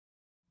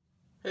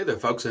Hey there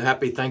folks, and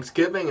happy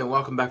Thanksgiving and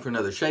welcome back for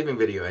another shaving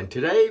video. And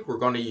today we're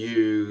going to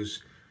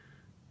use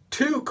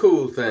two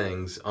cool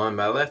things. On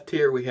my left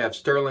here we have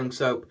Stirling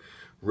soap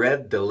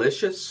Red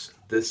Delicious.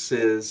 This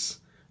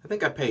is, I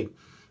think I paid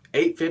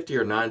 $8.50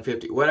 or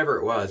 $9.50, whatever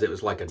it was. It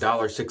was like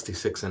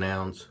 $1.66 an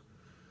ounce.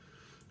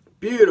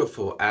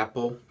 Beautiful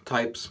apple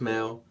type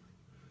smell.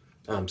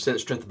 Scent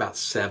strength about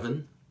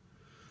 7.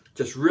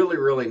 Just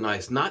really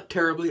nice. Not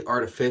terribly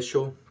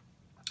artificial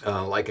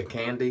like a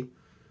candy,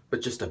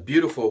 but just a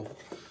beautiful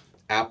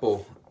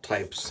apple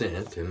type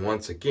scent. And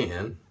once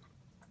again,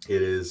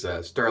 it is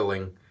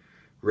Stirling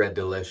Red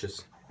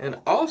Delicious. And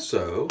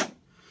also,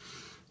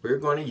 we're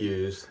going to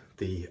use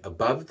the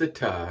above the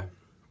tie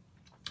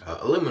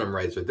aluminum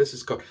razor. This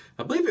is called,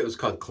 I believe it was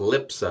called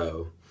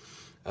Calypso.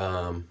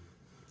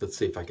 Let's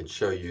see if I can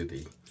show you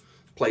the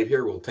plate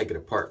here. We'll take it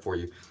apart for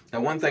you. Now,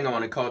 one thing I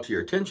want to call to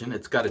your attention,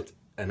 it's got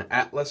an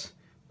Atlas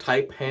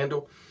type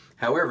handle.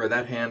 However,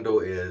 that handle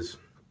is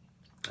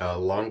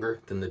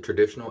longer than the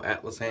traditional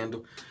Atlas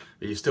handle,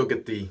 but you still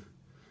get the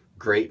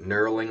great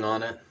knurling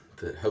on it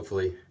that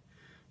hopefully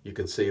you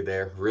can see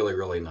there.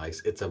 Really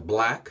nice. It's a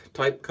black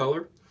type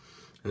color,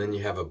 and then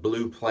you have a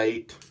blue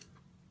plate,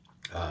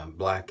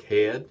 black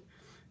head,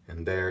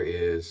 and there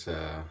is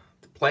the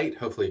plate.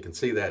 Hopefully you can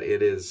see that.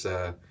 It is,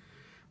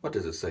 what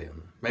does it say?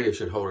 Maybe I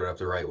should hold it up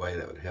the right way.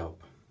 That would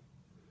help.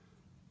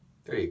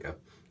 There you go.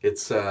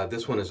 It's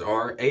this one is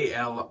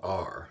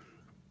ALR.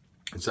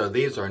 And so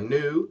these are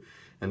new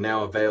and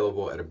now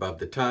available at Above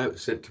the Tie. It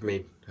was sent to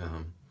me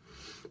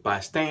by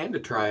Stan to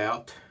try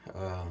out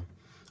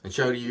and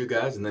show to you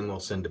guys, and then we'll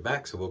send it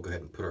back. So we'll go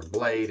ahead and put our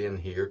blade in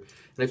here.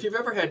 And if you've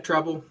ever had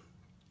trouble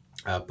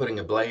putting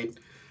a blade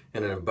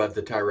in an Above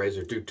the Tie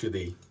razor due to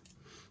the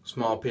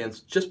small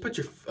pins, just put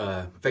your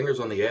fingers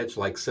on the edge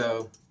like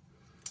so,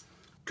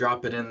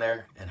 drop it in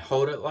there and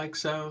hold it like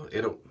so.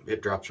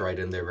 It drops right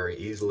in there very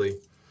easily.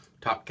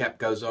 Top cap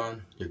goes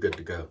on, you're good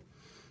to go.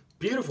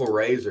 Beautiful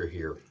razor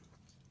here.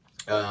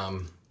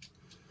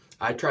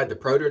 I tried the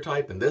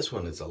prototype, and this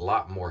one is a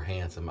lot more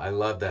handsome. I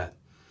love that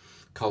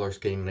color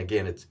scheme, and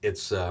again,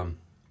 it's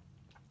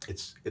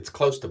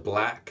close to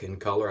black in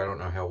color. I don't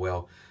know how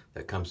well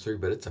that comes through,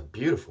 but it's a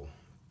beautiful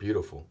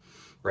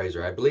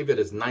razor. I believe it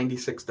is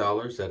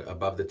 $96 at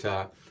Above the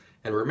Tie.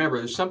 And remember,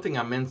 there's something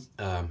I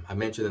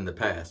mentioned in the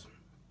past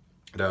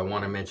that I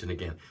want to mention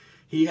again.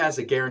 He has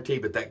a guarantee,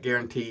 but that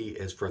guarantee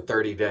is for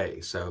 30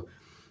 days. So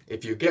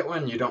if you get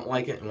one and you don't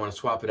like it and want to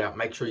swap it out,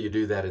 make sure you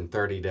do that in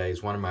 30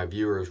 days. One of my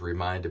viewers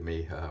reminded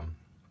me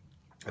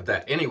of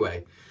that.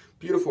 Anyway,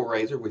 beautiful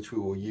razor, which we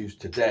will use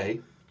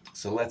today.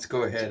 So let's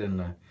go ahead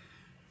and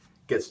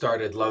get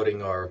started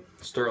loading our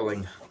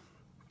Stirling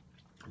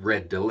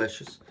Red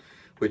Delicious,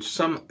 which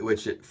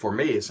for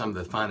me is some of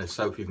the finest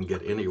soap you can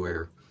get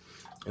anywhere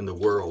in the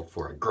world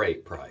for a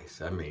great price.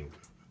 I mean,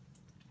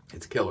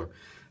 it's killer.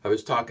 I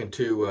was talking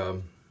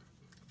to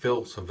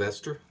Phil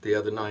Sylvester the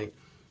other night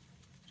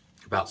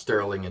about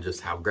Stirling and just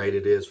how great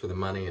it is for the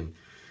money, and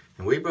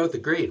we both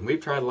agreed. And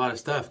we've tried a lot of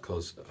stuff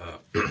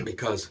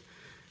because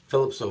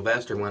Philip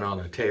Sylvester went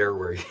on a tear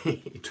where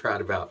he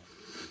tried about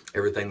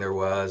everything there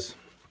was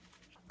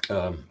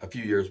a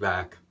few years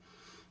back,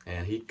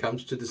 and he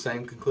comes to the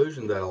same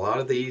conclusion that a lot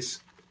of these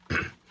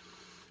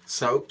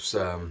soaps,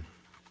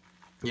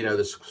 you know,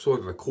 there's sort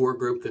of a core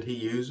group that he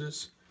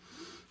uses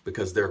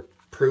because they're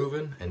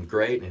proven and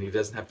great, and he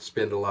doesn't have to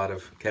spend a lot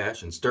of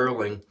cash, and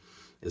Stirling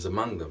is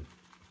among them.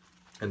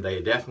 And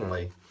they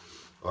definitely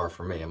are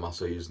for me. I'm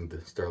also using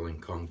the Stirling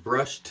Kong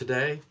brush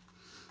today.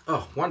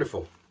 Oh,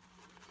 wonderful.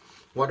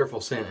 Wonderful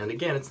scent. And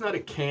again, it's not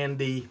a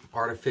candy,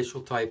 artificial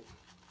type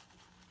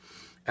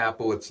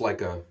apple. It's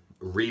like a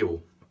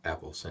real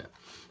apple scent.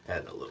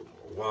 Adding a little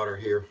more water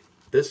here.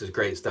 This is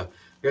great stuff.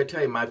 I gotta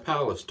tell you, my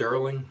pile of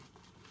Stirling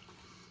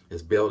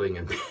is building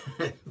and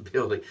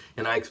building.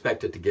 And I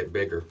expect it to get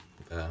bigger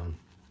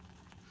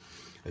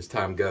as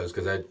time goes,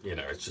 because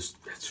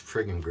it's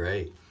friggin'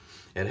 great.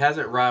 It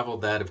hasn't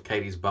rivaled that of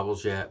Katie's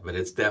Bubbles yet, but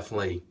it's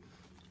definitely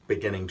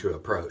beginning to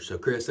approach. So,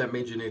 Chris, that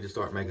means you need to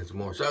start making some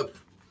more soaps.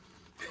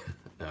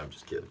 No, I'm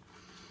just kidding.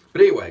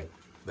 But anyway,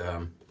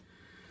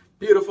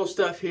 beautiful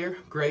stuff here.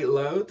 Great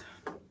load.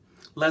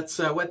 Let's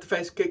wet the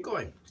face and get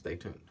going. Stay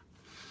tuned.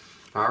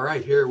 All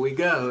right, here we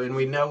go. And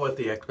we know what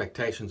the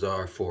expectations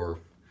are for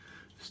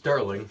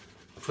Stirling.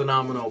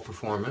 Phenomenal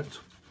performance.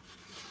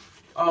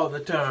 All the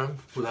time,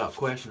 without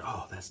question.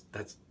 Oh,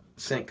 that's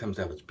scent comes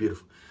out. It's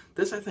beautiful.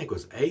 This, I think,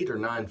 was $8 or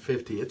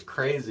 $9.50. It's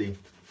crazy,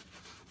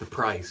 the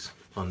price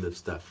on this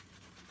stuff.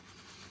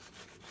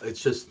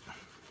 It's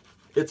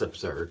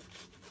absurd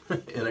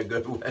in a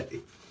good way.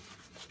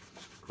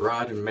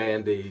 Rod and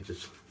Mandy,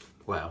 just,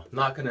 wow,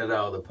 knocking it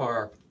out of the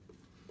park.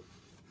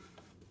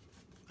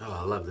 Oh,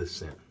 I love this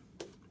scent.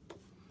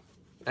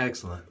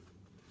 Excellent.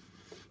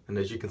 And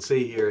as you can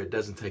see here, it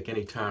doesn't take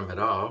any time at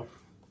all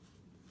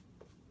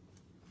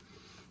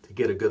to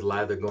get a good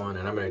lather going.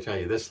 And I'm going to tell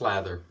you, this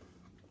lather,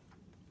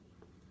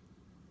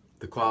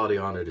 the quality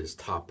on it is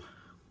top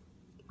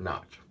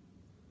notch.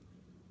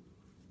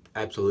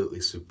 Absolutely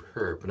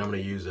superb. And I'm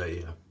going to use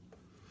a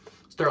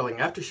Stirling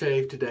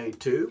aftershave today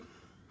too.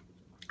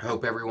 I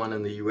hope everyone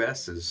in the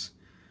U.S.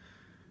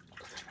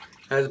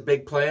 has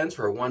big plans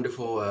for a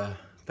wonderful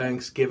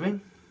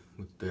Thanksgiving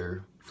with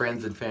their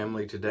friends and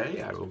family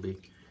today. I will be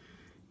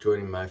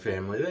joining my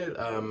family.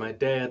 My mom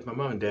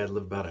and dad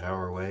live about an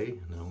hour away,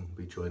 and I'll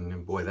be joining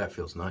them. Boy, that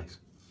feels nice.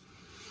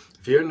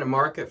 If you're in the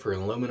market for an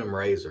aluminum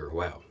razor,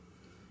 wow,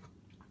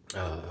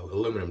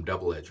 aluminum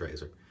double-edged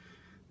razor,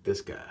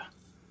 this guy.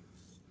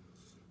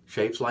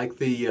 Shapes like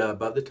the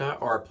above the tie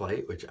R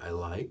plate, which I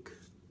like.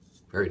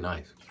 Very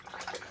nice.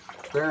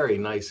 Very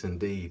nice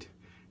indeed.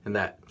 And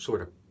that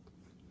sort of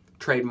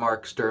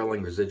trademark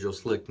Stirling residual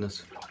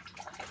slickness.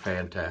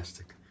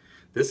 Fantastic.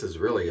 This is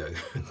really a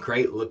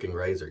great looking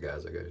razor,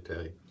 guys, I gotta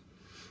tell you.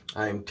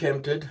 I am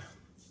tempted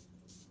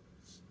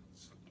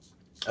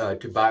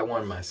to buy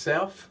one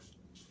myself,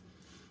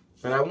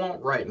 but I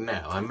won't right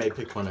now. I may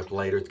pick one up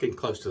later. It's getting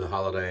close to the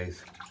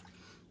holidays,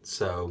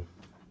 so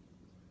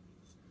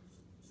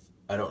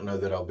I don't know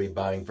that I'll be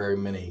buying very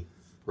many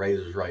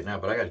razors right now,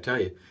 but I gotta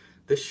tell you,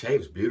 this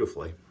shaves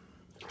beautifully.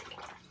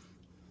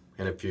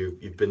 And if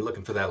you've been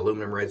looking for that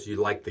aluminum razor, you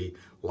like the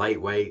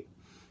lightweight,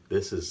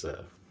 this is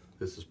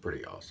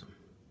pretty awesome.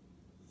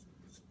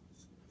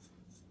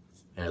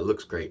 And it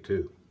looks great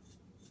too.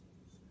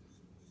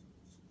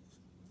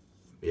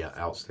 Yeah,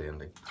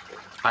 outstanding.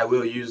 I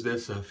will use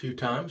this a few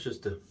times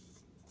just to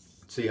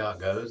see how it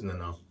goes, and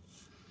then I'll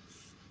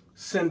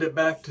send it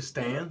back to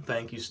Stan.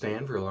 Thank you,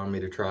 Stan, for allowing me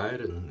to try it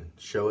and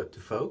show it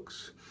to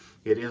folks.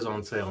 It is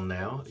on sale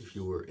now if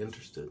you were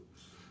interested.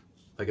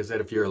 Like I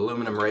said, if you're an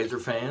aluminum razor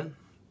fan,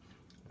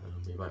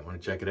 you might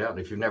want to check it out. And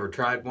if you've never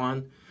tried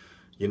one,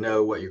 you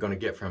know what you're going to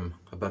get from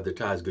Above the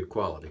Tie is good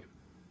quality.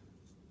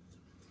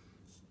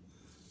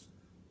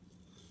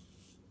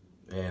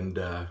 And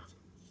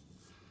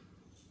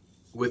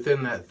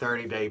within that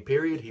 30-day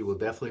period, he will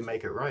definitely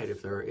make it right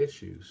if there are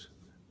issues.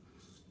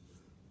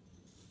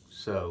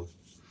 So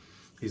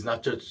he's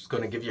not just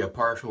going to give you a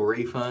partial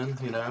refund,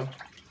 you know.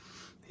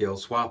 He'll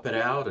swap it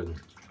out, and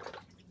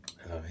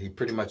he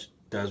pretty much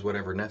does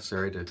whatever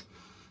necessary to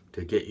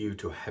get you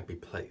to a happy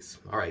place.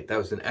 All right, that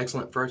was an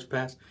excellent first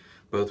pass.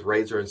 Both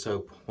razor and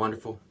soap,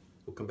 wonderful.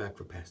 We'll come back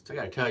for pass. I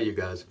gotta tell you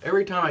guys,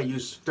 every time I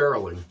use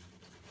Stirling,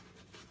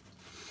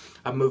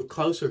 I move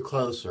closer and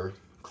closer,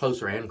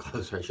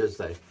 I should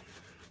say,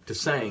 to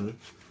saying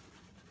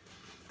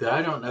that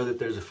I don't know that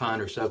there's a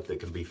finer soap that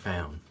can be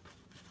found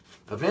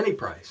of any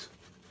price.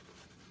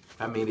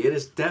 I mean, it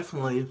is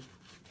definitely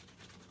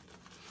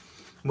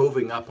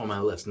moving up on my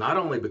list, not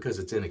only because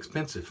it's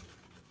inexpensive,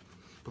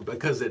 but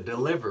because it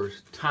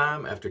delivers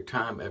time after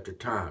time after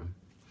time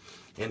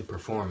in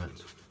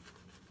performance.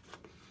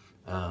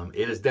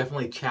 It is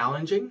definitely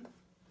challenging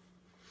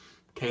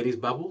Katie's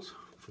Bubbles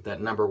for that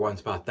 #1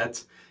 spot.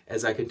 That's,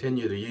 as I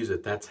continue to use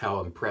it, that's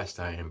how impressed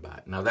I am by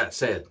it. Now that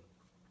said,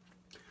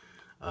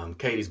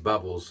 Katie's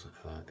Bubbles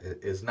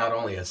is not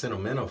only a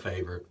sentimental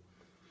favorite,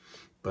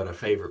 but a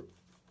favorite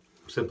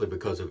simply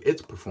because of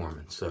its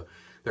performance. So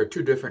there are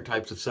two different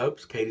types of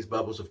soaps. Katie's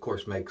Bubbles, of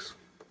course, makes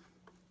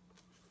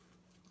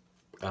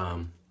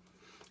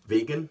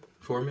vegan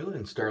formula,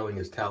 and Stirling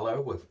is tallow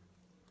with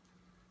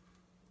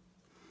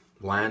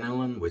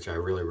lanolin, which I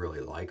really, really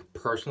like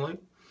personally.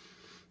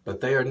 But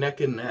they are neck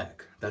and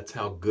neck. That's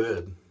how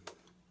good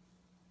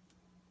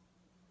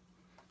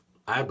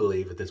I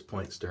believe at this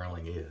point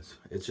Stirling is.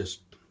 It's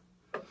just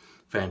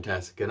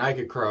fantastic. And I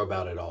could crow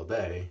about it all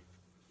day,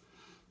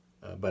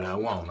 but I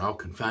won't. I'll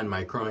confine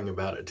my crowing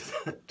about it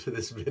to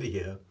this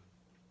video.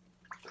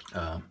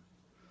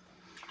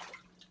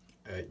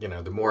 You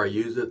know, the more I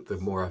use it, the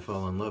more I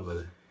fall in love with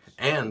it.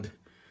 And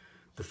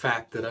the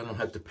fact that I don't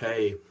have to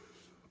pay,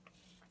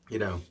 you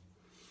know,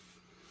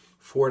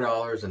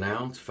 $4 an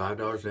ounce,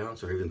 $5 an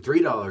ounce, or even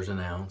 $3 an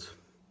ounce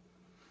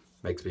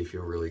makes me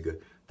feel really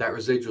good. That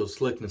residual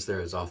slickness there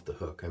is off the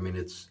hook. I mean,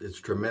 it's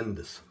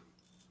tremendous.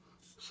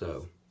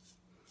 So,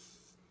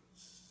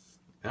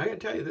 and I gotta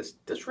tell you,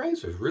 this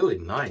razor is really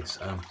nice.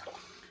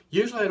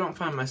 Usually I don't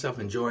find myself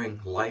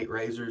enjoying light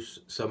razors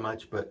so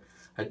much, but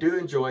I do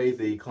enjoy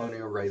the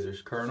Colonial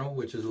Razors Colonel,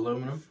 which is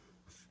aluminum,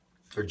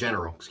 or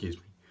General, excuse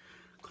me.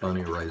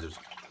 Colonial Razors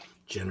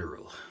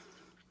General.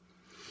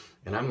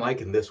 And I'm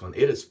liking this one.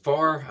 It is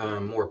far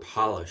more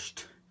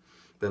polished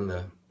than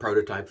the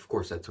prototype. Of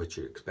course, that's what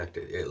you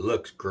expected. It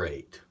looks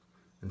great.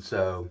 And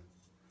so,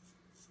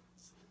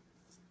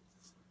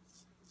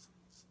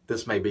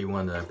 this may be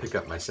one that I pick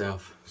up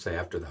myself, say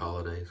after the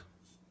holidays.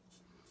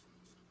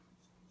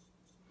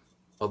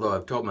 Although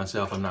I've told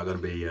myself I'm not going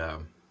to be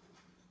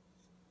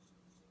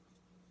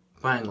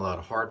buying a lot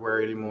of hardware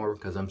anymore,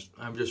 because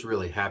I'm just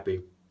really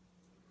happy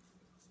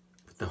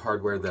with the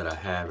hardware that I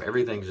have.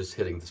 Everything's just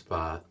hitting the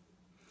spot.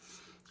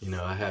 You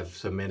know, I have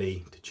so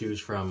many to choose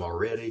from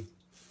already,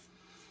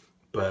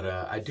 but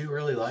I do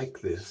really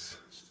like this.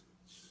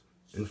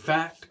 In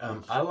fact,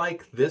 I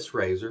like this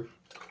razor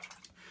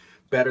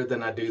better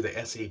than I do the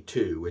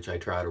SE2, which I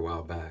tried a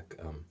while back.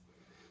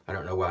 I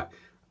don't know why.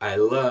 I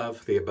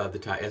love the Above the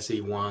Tie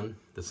SE1,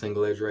 the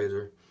single edge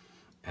razor,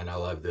 and I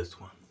love this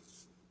one.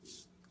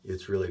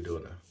 It's really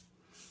doing a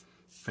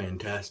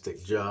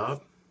fantastic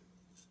job.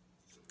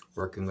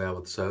 working well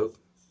with soap.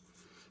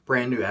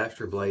 Brand new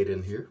Astra blade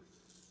in here.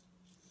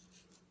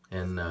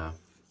 And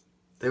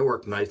they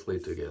work nicely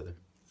together.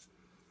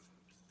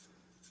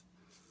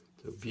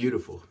 So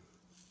beautiful.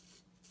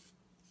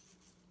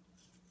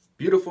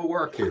 Beautiful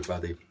work here by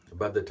the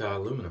above the tie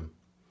aluminum.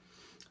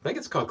 I think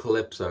it's called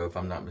Calypso, if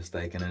I'm not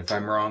mistaken. And if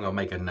I'm wrong, I'll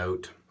make a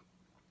note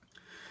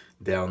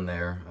down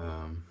there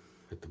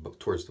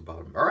towards the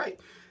bottom. All right,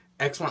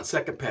 excellent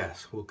second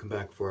pass. We'll come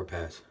back for a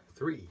pass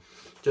 3.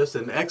 Just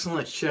an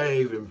excellent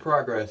shave in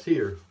progress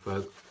here,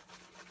 folks.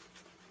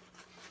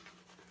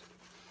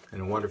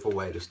 And a wonderful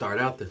way to start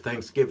out the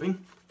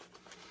Thanksgiving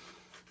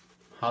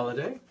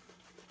holiday.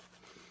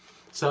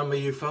 Some of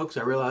you folks,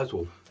 I realize,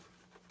 will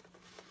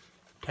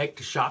take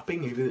to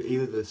shopping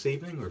either this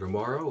evening or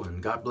tomorrow,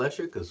 and God bless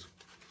you, because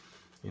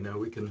you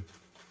know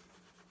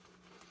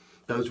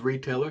those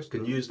retailers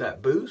can use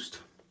that boost.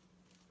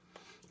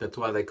 That's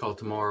why they call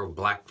tomorrow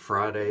Black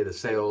Friday. The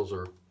sales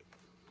are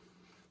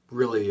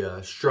really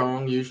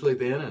strong usually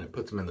then, and it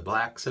puts them in the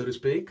black, so to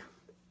speak.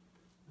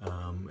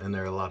 And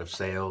there are a lot of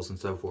sales and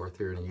so forth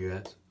here in the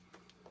U.S.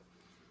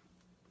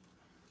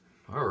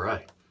 All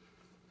right.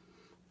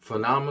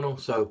 Phenomenal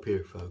soap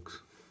here,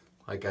 folks.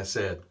 Like I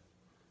said,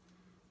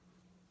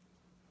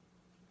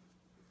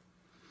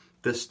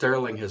 this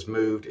Stirling has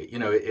moved. You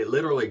know, it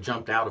literally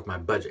jumped out of my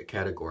budget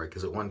category,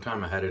 because at one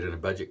time I had it in a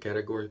budget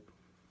category.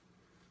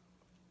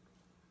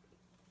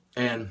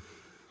 And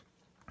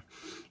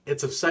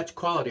it's of such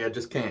quality, I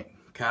just can't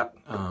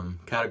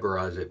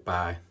categorize it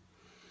by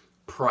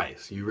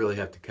price. You really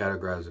have to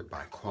categorize it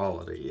by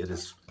quality.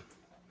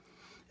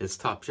 It's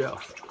top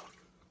shelf.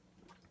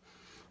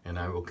 And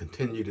I will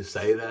continue to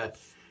say that.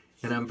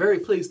 And I'm very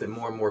pleased that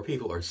more and more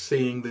people are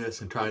seeing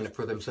this and trying it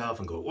for themselves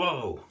and go,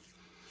 whoa,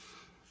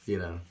 you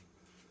know.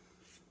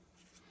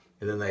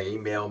 And then they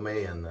email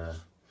me and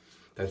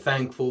they're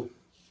thankful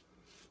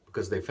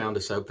because they found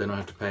a soap they don't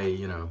have to pay,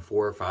 you know, $4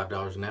 or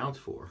 $5 an ounce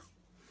for.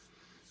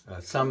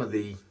 Some of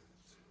the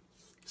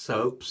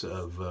soaps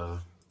of,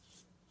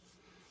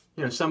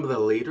 you know, some of the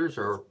leaders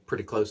are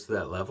pretty close to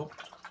that level.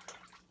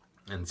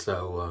 And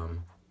so,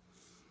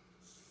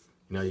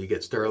 you know, you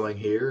get Stirling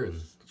here, and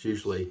it's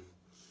usually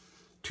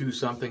 $2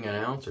 something an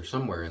ounce or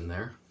somewhere in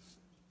there.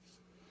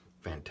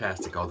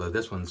 Fantastic. Although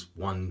this one's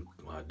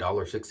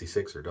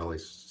 $1.66 or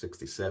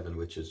 $1.67,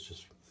 which is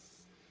just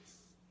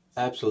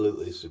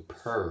absolutely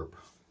superb.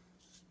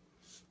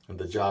 And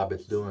the job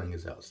it's doing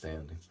is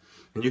outstanding.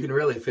 And you can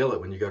really feel it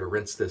when you go to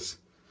rinse this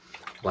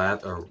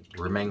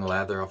remaining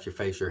lather off your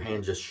face. Your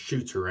hand just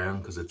shoots around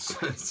because it's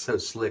so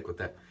slick with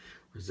that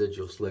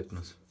residual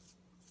slickness.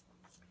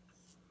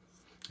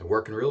 And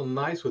working real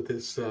nice with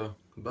this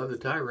above the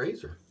tie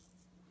razor.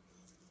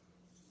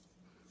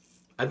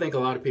 I think a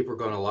lot of people are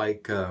going to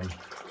like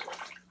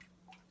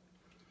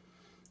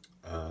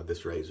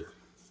this razor.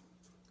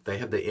 They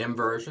have the M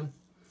version,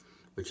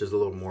 which is a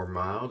little more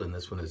mild, and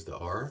this one is the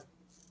R.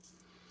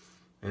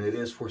 And it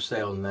is for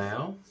sale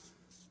now.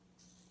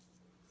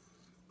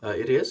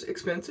 It is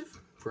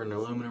expensive for an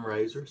aluminum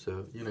razor,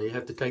 so you know you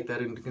have to take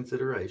that into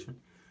consideration.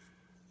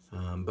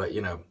 But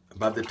you know,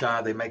 above the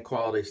tie, they make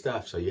quality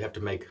stuff, so you have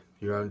to make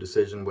your own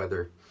decision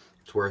whether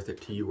it's worth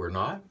it to you or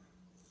not.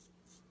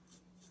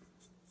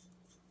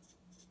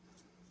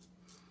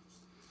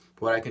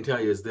 What I can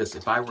tell you is this: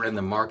 if I were in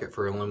the market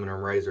for an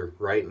aluminum razor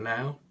right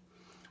now,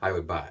 I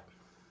would buy it,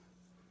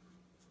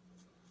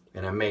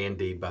 and I may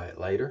indeed buy it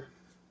later.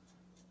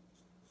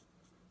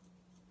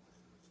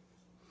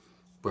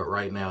 But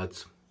right now,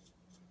 it's,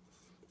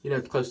 you know,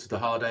 it's close to the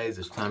holidays.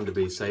 It's time to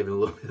be saving a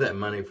little bit of that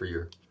money for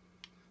your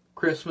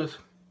Christmas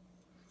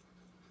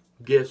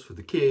gifts for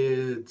the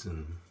kids,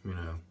 and, you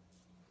know.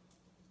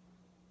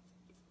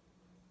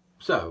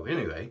 So,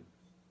 anyway,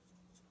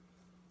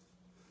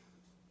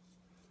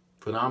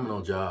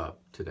 phenomenal job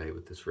today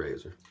with this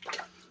razor.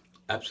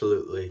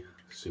 Absolutely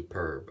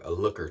superb. A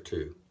looker,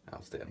 too.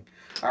 Outstanding.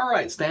 All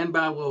right, stand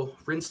by. We'll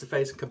rinse the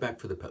face and come back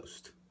for the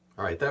post.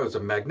 All right, that was a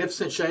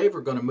magnificent shave.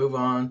 We're going to move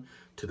on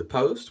to the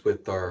post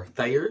with our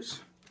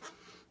Thayer's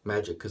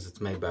Magic, because it's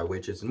made by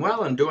witches. And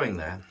while I'm doing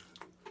that,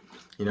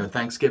 you know,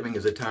 Thanksgiving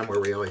is a time where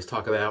we always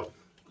talk about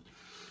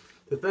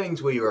the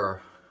things we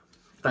are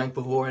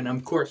thankful for. And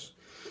of course,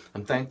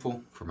 I'm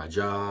thankful for my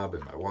job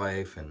and my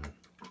wife and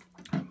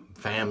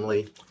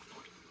family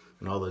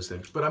and all those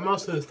things. But I'm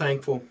also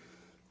thankful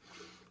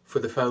for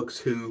the folks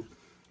who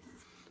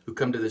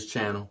come to this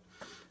channel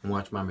and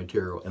watch my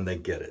material and they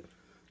get it.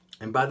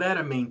 And by that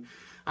I mean,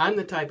 I'm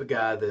the type of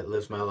guy that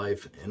lives my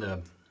life in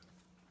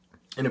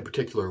a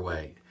particular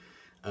way.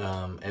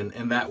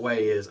 And that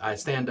way is I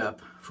stand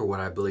up for what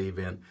I believe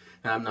in,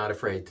 and I'm not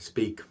afraid to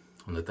speak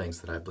on the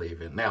things that I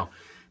believe in. Now,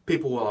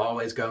 people will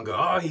always go,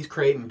 oh, he's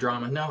creating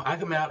drama. No, I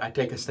come out, I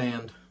take a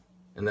stand,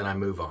 and then I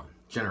move on,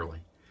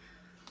 generally.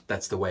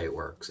 That's the way it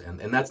works, and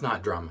that's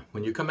not drama.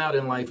 When you come out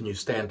in life and you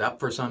stand up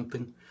for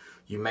something,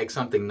 you make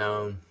something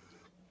known,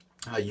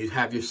 you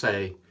have your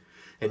say,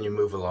 and you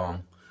move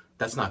along.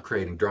 That's not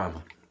creating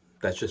drama.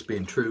 That's just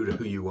being true to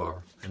who you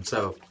are. And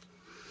so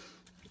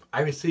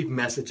I receive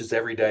messages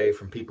every day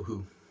from people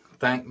who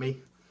thank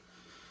me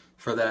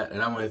for that,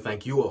 and I want to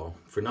thank you all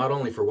for not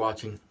only for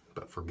watching,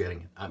 but for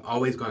getting it. I'm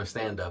always going to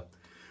stand up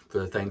for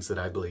the things that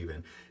I believe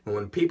in. And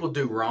when people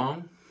do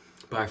wrong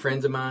by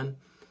friends of mine,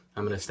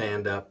 I'm going to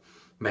stand up,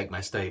 make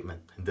my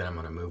statement, and then I'm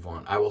going to move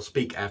on. I will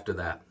speak after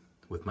that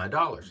with my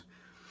dollars.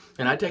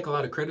 And I take a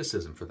lot of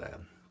criticism for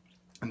that.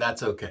 And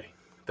that's okay.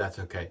 That's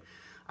okay.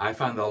 I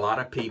find that a lot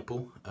of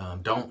people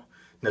don't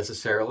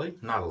necessarily,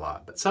 not a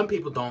lot, but some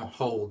people don't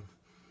hold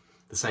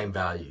the same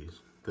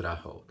values that I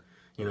hold.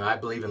 You know, I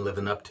believe in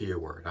living up to your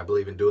word. I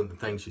believe in doing the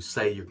things you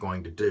say you're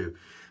going to do.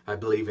 I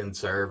believe in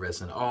service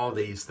and all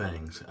these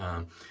things.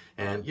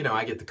 And, you know,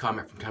 I get the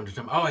comment from time to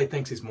time, oh, he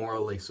thinks he's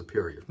morally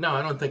superior. No,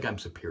 I don't think I'm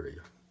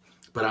superior.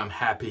 But I'm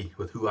happy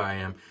with who I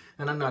am,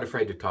 and I'm not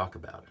afraid to talk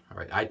about it. All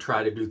right, I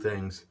try to do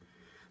things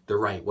the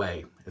right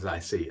way as I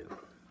see it.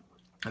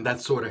 And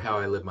that's sort of how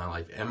I live my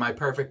life. Am I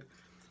perfect?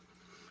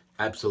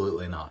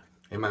 Absolutely not.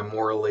 Am I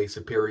morally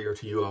superior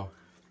to you all?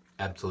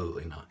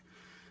 Absolutely not.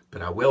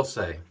 But I will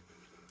say,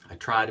 I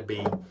try to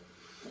be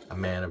a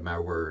man of my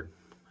word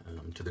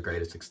to the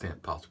greatest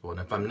extent possible. And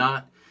if I'm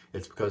not,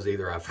 it's because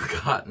either I've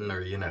forgotten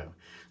or, you know,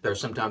 there are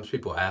sometimes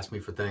people ask me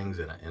for things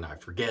and I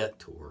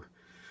forget or,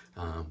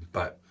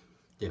 but,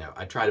 you know,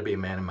 I try to be a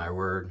man of my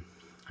word.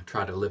 I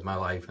try to live my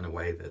life in a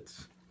way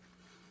that's,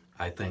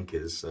 I think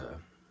is,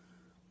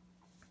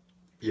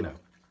 you know,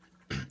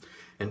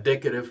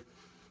 indicative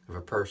of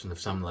a person of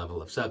some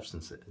level of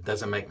substance. It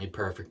doesn't make me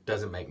perfect,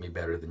 doesn't make me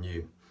better than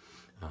you.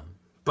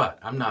 But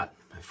I'm not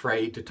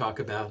afraid to talk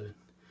about it,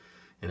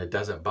 and it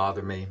doesn't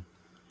bother me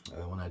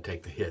when I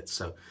take the hits.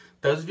 So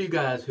those of you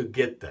guys who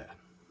get that,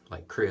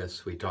 like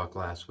Chris, we talked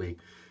last week,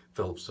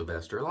 Philip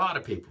Sylvester, a lot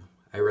of people,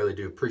 I really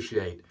do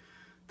appreciate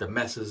the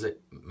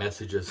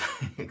messages,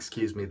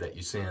 excuse me, that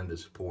you send, the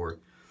support,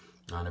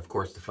 and of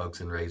course the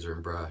folks in Razor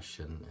and Brush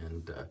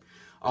and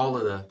all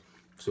of the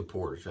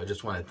supporters. I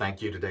just want to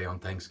thank you today on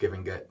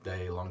Thanksgiving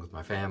Day, along with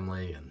my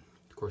family and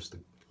of course the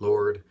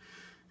Lord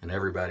and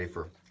everybody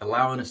for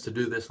allowing us to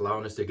do this,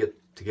 allowing us to get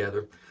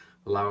together,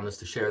 allowing us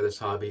to share this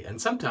hobby.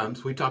 And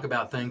sometimes we talk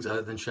about things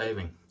other than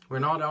shaving. We're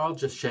not all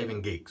just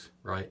shaving geeks,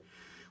 right?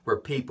 We're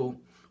people,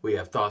 we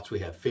have thoughts, we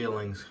have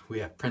feelings, we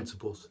have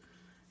principles,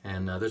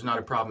 and there's not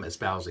a problem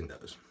espousing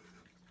those.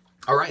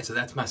 All right, so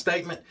that's my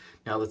statement.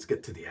 Now let's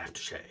get to the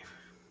aftershave.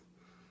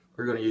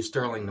 We're going to use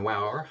Stirling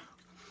Noir,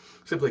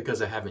 simply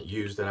because I haven't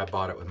used it. I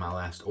bought it with my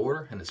last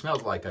order, and it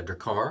smells like a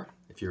Drakkar,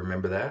 if you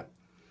remember that,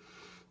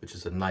 which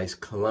is a nice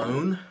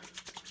cologne.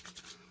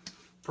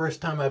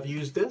 First time I've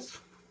used this,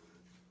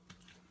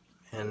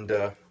 and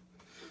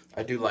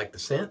I do like the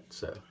scent,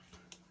 so,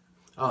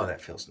 oh,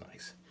 that feels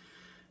nice.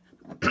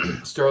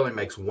 Stirling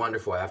makes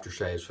wonderful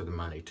aftershaves for the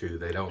money, too.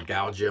 They don't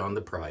gouge you on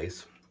the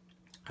price.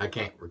 I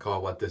can't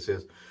recall what this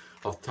is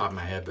off the top of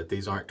my head, but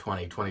these aren't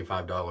 $20,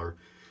 $25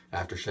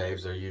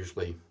 aftershaves. They're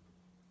usually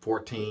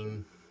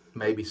 $14,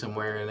 maybe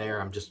somewhere in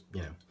there. I'm just,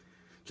 you know,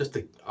 just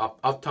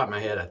off the top of my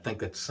head, I think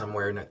that's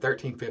somewhere in that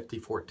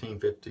 $13.50,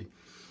 $14.50.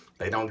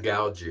 They don't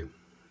gouge you.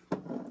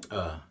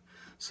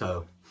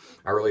 So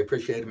I really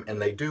appreciate them,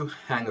 and they do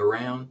hang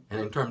around. And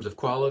in terms of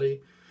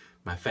quality,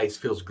 my face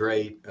feels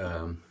great.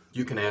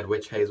 You can add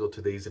witch hazel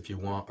to these if you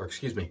want, or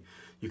excuse me,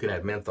 you can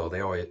add menthol.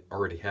 They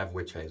already have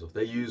witch hazel.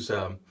 They use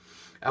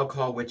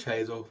alcohol, witch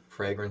hazel,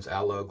 fragrance,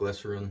 aloe,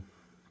 glycerin,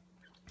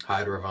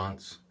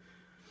 hydravance.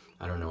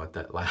 I don't know what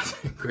that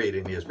last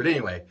ingredient is, but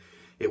anyway,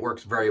 it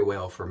works very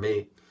well for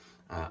me.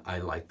 I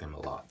like them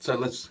a lot. So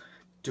let's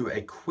do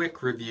a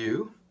quick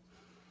review.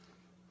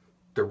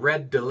 The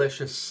Red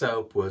Delicious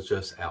soap was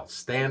just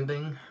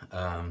outstanding.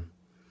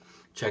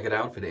 Check it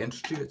out if it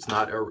interests you. It's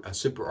not a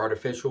super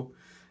artificial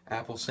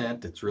apple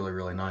scent. It's really,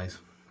 really nice.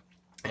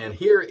 And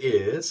here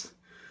is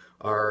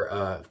our,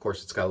 of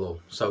course, it's got a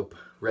little soap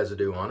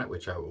residue on it,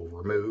 which I will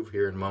remove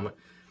here in a moment.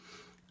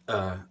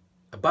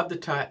 Above the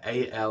Tie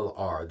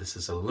ALR. This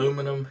is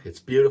aluminum. It's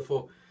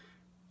beautiful.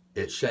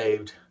 It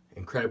shaved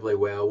incredibly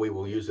well. We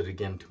will use it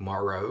again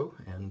tomorrow,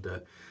 and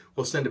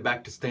we'll send it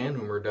back to Stan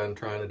when we're done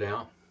trying it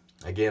out.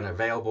 Again,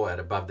 available at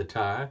Above the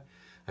Tie.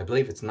 I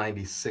believe it's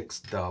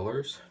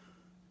 $96.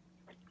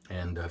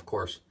 And of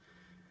course,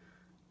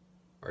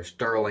 our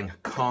Stirling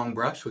Kong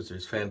brush, which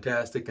is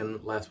fantastic,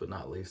 and last but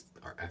not least,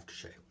 our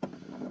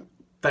aftershave.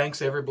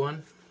 Thanks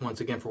everyone once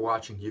again for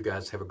watching. You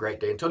guys have a great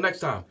day. Until next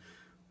time,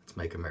 let's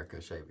make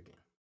America shave again.